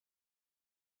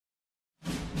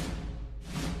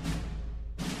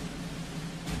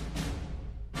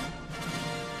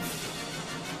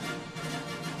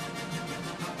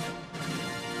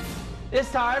It's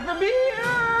time for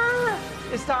beer!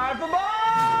 It's time for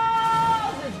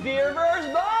balls! It's beer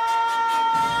versus balls!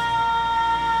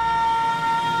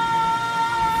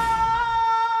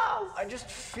 I just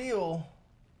feel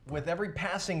with every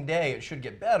passing day it should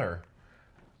get better.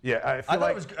 Yeah, I feel I thought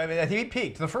like it was. I mean, he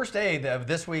peaked. The first day of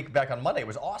this week, back on Monday,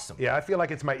 was awesome. yeah, I feel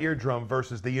like it's my eardrum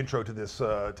versus the intro to this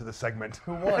segment.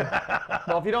 Who won?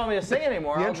 Well, if you don't want me to sing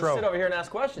anymore, The I'll intro. just sit over here and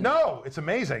ask questions. No, it's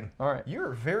amazing. All right.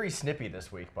 You're very snippy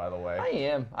this week, by the way. I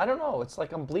am. I don't know. It's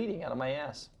like I'm bleeding out of my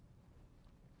ass.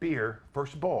 Beer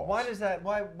versus balls. Why does that?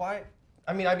 Why?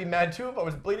 I mean, I'd be mad too if I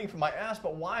was bleeding from my ass,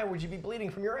 but why would you be bleeding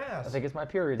from your ass? I think it's my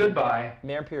period. Goodbye.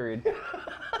 Mere period.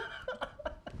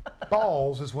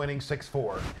 Balls is winning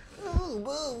 6-4.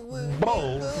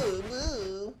 Balls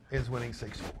is winning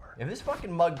 6-4. If this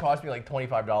fucking mug cost me like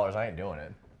 $25, I ain't doing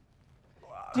it.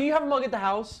 Do you have a mug at the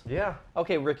house? Yeah.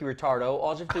 Okay, Ricky Ritardo.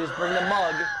 All you have to do is bring the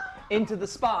mug into the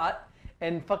spot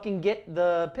and fucking get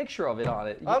the picture of it on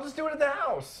it. I'll just do it at the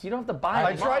house. You don't have to buy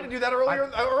I it. tried to do that earlier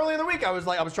in the week. I was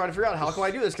trying to figure out how can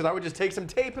I do this because I would just take some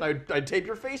tape and I'd tape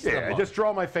your face to the Yeah, mug. just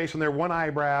draw my face on there, one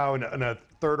eyebrow and a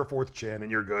third or fourth chin,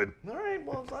 and you're good. All right,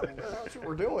 well, that's what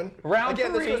we're doing. Round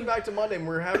Again, three. this goes back to Monday, and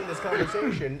we're having this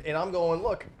conversation, and I'm going,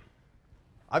 look,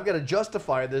 I've got to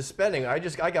justify this spending. I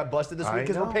got busted this week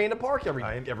because we're know. paying to park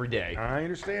every day. I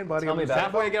understand, buddy. Tell me about it.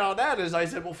 Halfway to get out of that is I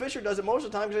said, well, Fisher does it most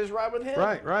of the time because I just ride with him.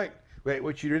 Right. Wait,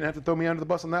 which you didn't have to throw me under the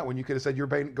bus on that one. You could have said you're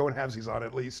going halvesies on it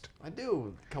at least. I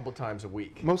do a couple times a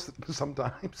week.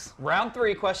 Sometimes. Round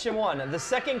 3, question 1. The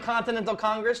Second Continental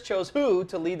Congress chose who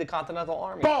to lead the Continental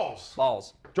Army? Balls.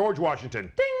 Balls. George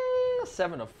Washington. Ding!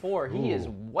 7 of 4. He is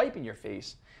wiping your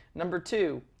face. Number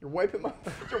 2. You're wiping my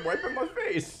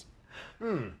face.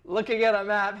 Looking at a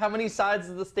map, how many sides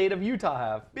does the state of Utah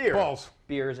have? Beer. Balls.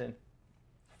 Beers in.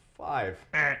 5.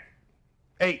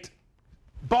 8.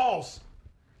 Balls.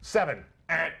 7.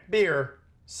 Beer.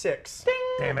 6. Ding!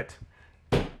 Damn it.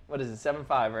 What is it? 7-5,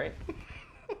 right?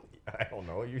 I don't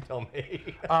know. You tell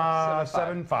me.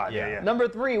 7-5. Yeah. Number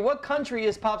 3. What country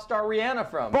is pop star Rihanna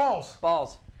from? Balls.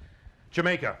 Balls.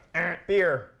 Jamaica.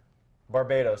 Beer.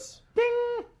 Barbados. Ding!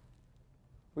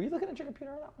 Were you looking at your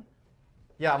computer on that one?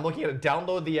 Yeah, I'm looking at it.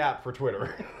 Download the app for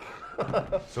Twitter.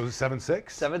 So is it 7-6?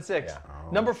 7-6. Yeah.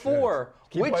 Number 4.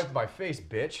 Keep Which wiping my face,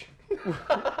 bitch.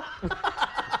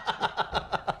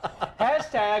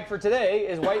 hashtag for today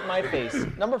is wipe my face.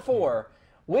 Number 4.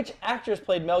 Which actress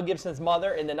played Mel Gibson's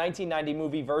mother in the 1990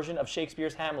 movie version of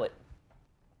Shakespeare's Hamlet?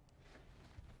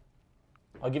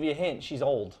 I'll give you a hint. She's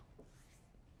old.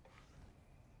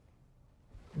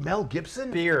 Mel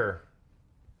Gibson? Beer.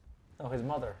 Oh, his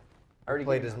mother. I already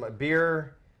Played gave as you my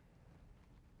beer.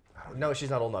 No, she's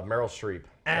not old enough. Meryl Streep.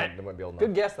 That might be old enough.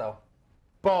 Good guess, though.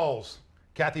 Balls.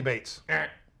 Kathy Bates.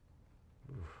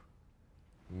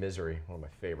 Misery, one of my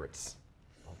favorites.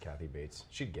 Oh, Kathy Bates.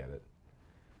 She'd get it.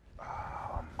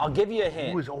 I'll give you a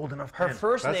hint. Who is old enough? Her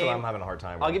first That's name. what I'm having a hard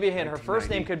time with. I'll give you a hint. Her first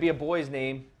name could be a boy's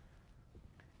name.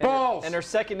 And Balls. and her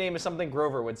second name is something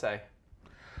Grover would say.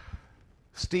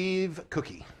 Steve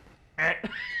Cookie.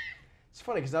 It's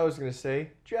funny because I was going to say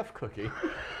Jeff Cookie.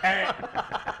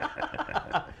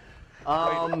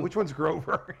 Which one's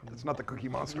Grover? It's not the Cookie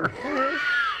Monster.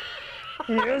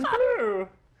 He is blue.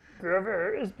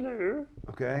 Grover is blue.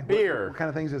 Okay. Beer. What kind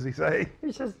of things does he say?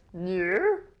 He says,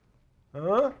 yeah.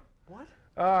 Huh? What?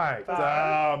 All right.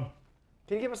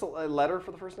 Can you give us a letter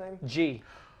for the first name? G.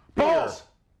 Balls.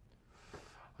 I'm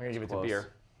going to give it to Close. beer.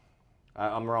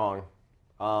 I'm wrong.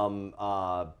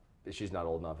 She's not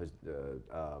old enough.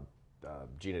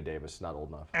 Gina Davis, not old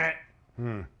enough.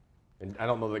 And I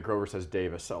don't know that Grover says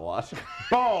Davis a lot.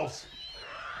 Balls.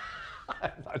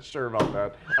 I'm not sure about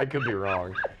that. I could be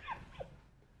wrong.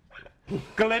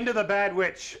 Glinda the Bad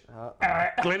Witch.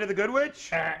 Glinda the Good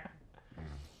Witch.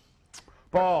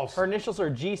 Balls. Her initials are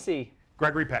GC.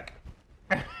 Gregory Peck.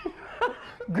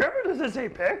 Grover doesn't say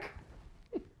pick.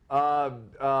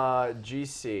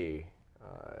 GC.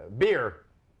 Beer.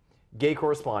 Gay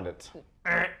correspondent.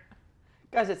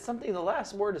 Guys, it's something, the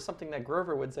last word is something that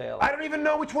Grover would say a lot. I don't even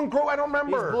know which one I don't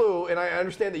remember. He's blue, and I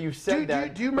understand that you said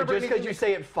that. Do you remember but just because anything you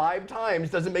say it 5 times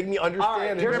doesn't make me understand All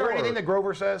right, it. Do you remember more. anything that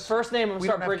Grover says? First name, I'm going to We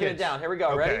start don't have breaking it kids. down. Here we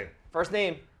go. Ready? Okay. First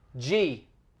name, G.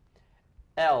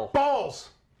 L. Balls.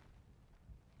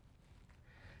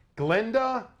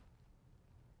 Glinda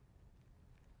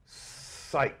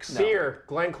Sykes. Beer.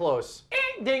 Glenn Close.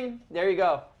 Ding, ding. There you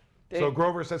go. Ding. So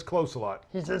Grover says close a lot.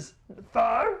 He says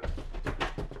far,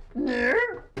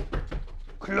 near,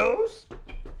 close,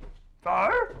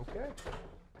 far. Okay.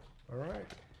 All right.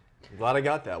 I'm glad I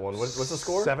got that one. What's the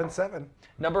score? 7-7.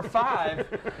 Number 5.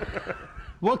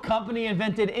 What company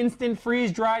invented instant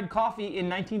freeze-dried coffee in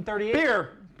 1938? Beer.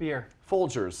 Beer.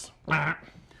 Folgers.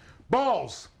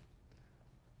 Balls.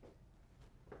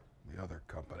 The other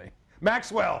company.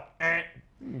 Maxwell.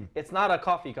 It's not a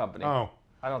coffee company. Oh.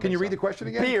 I don't Can think you read so. the question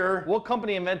again? Beer. What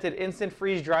company invented instant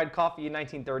freeze-dried coffee in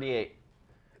 1938?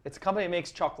 It's a company that makes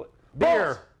chocolate.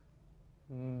 Beer.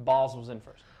 Balls was in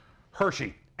first.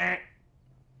 Hershey.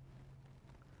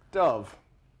 Dove.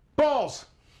 Balls.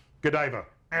 Godiva.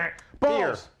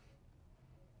 Balls.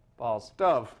 Balls.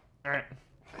 Dove.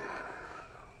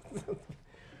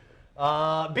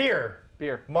 Beer.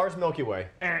 Beer. Mars Milky Way.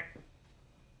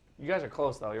 You guys are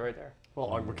close though. You're right there.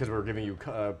 Well, because we're giving you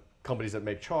companies that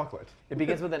make chocolate. It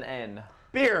begins with an N.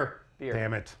 Beer. Beer.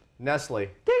 Damn it. Nestle.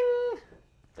 Ding.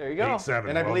 There you go. 8-7.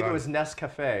 And I Well believe done. it was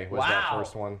Nescafe was that Wow.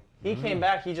 first one. He came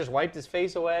back. He just wiped his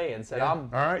face away and said, Yeah. "I'm."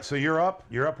 All right, so you're up.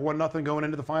 You're up 1-0 going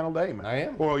into the final day, man. I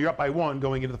am. Well, you're up by 1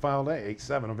 going into the final day,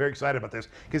 8-7. I'm very excited about this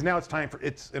because now it's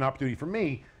an opportunity for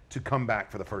me to come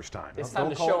back for the first time. It's time Don't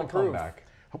to call show it a and prove. comeback.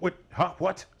 What? Huh?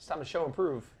 What? It's time to show and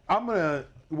prove.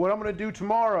 What I'm gonna do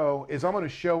tomorrow is I'm gonna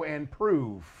show and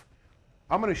prove.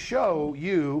 I'm gonna show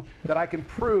you that I can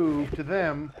prove to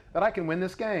them that I can win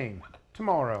this game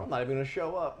tomorrow. I'm not even going to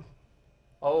show up.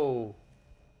 Oh.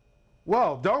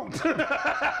 Well, don't.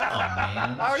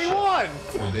 I already won.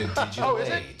 For the digital is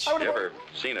it? age. I would've You ever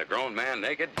seen a grown man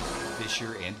naked?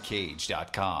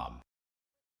 FisherandCage.com.